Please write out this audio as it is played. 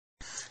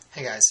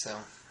Hey guys, so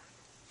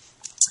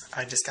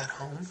I just got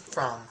home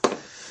from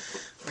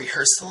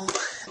rehearsal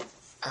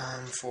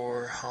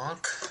for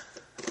Honk.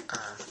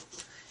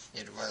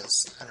 It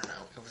was, I don't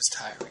know, it was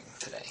tiring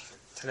today.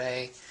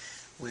 Today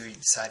we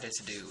decided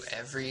to do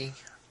every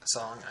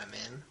song I'm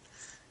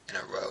in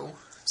a row.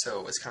 So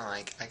it was kind of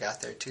like I got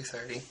there at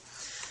 2:30.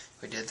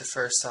 We did the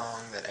first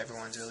song that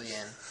everyone's really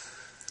in.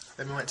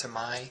 Then we went to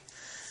my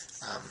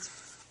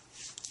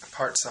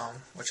part song,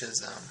 which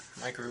is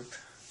my group.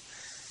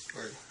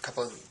 We're a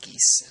couple of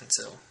geese, and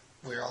so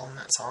we were all in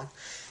that song.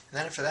 And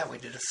then after that, we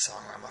did a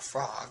song where I'm a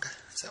frog,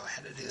 so I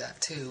had to do that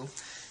too.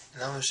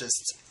 And that was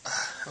just,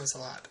 it was a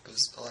lot. It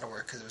was a lot of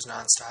work because it was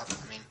non-stop.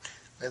 I mean,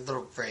 we had a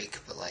little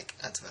break, but like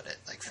that's about it.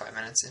 Like 5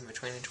 minutes in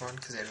between each one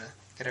because they had to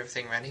get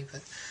everything ready.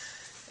 But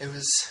it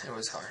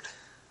was hard.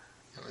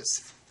 It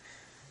was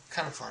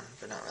kind of fun,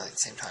 but not really at the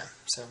same time.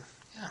 So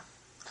yeah.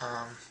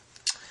 Now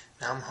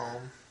I'm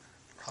home.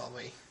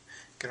 Probably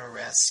gonna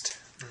rest.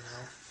 You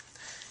know.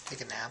 Take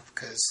a nap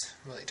because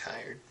I'm really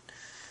tired.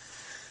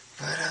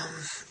 But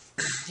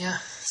yeah,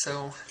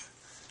 so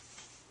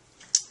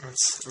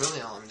that's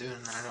really all I'm doing.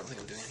 I don't think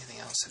I'm doing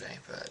anything else today,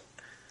 but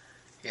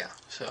yeah,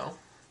 so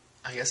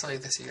I guess I'll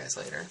either see you guys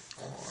later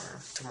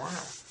or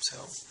tomorrow. So,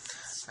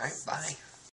 alright, bye.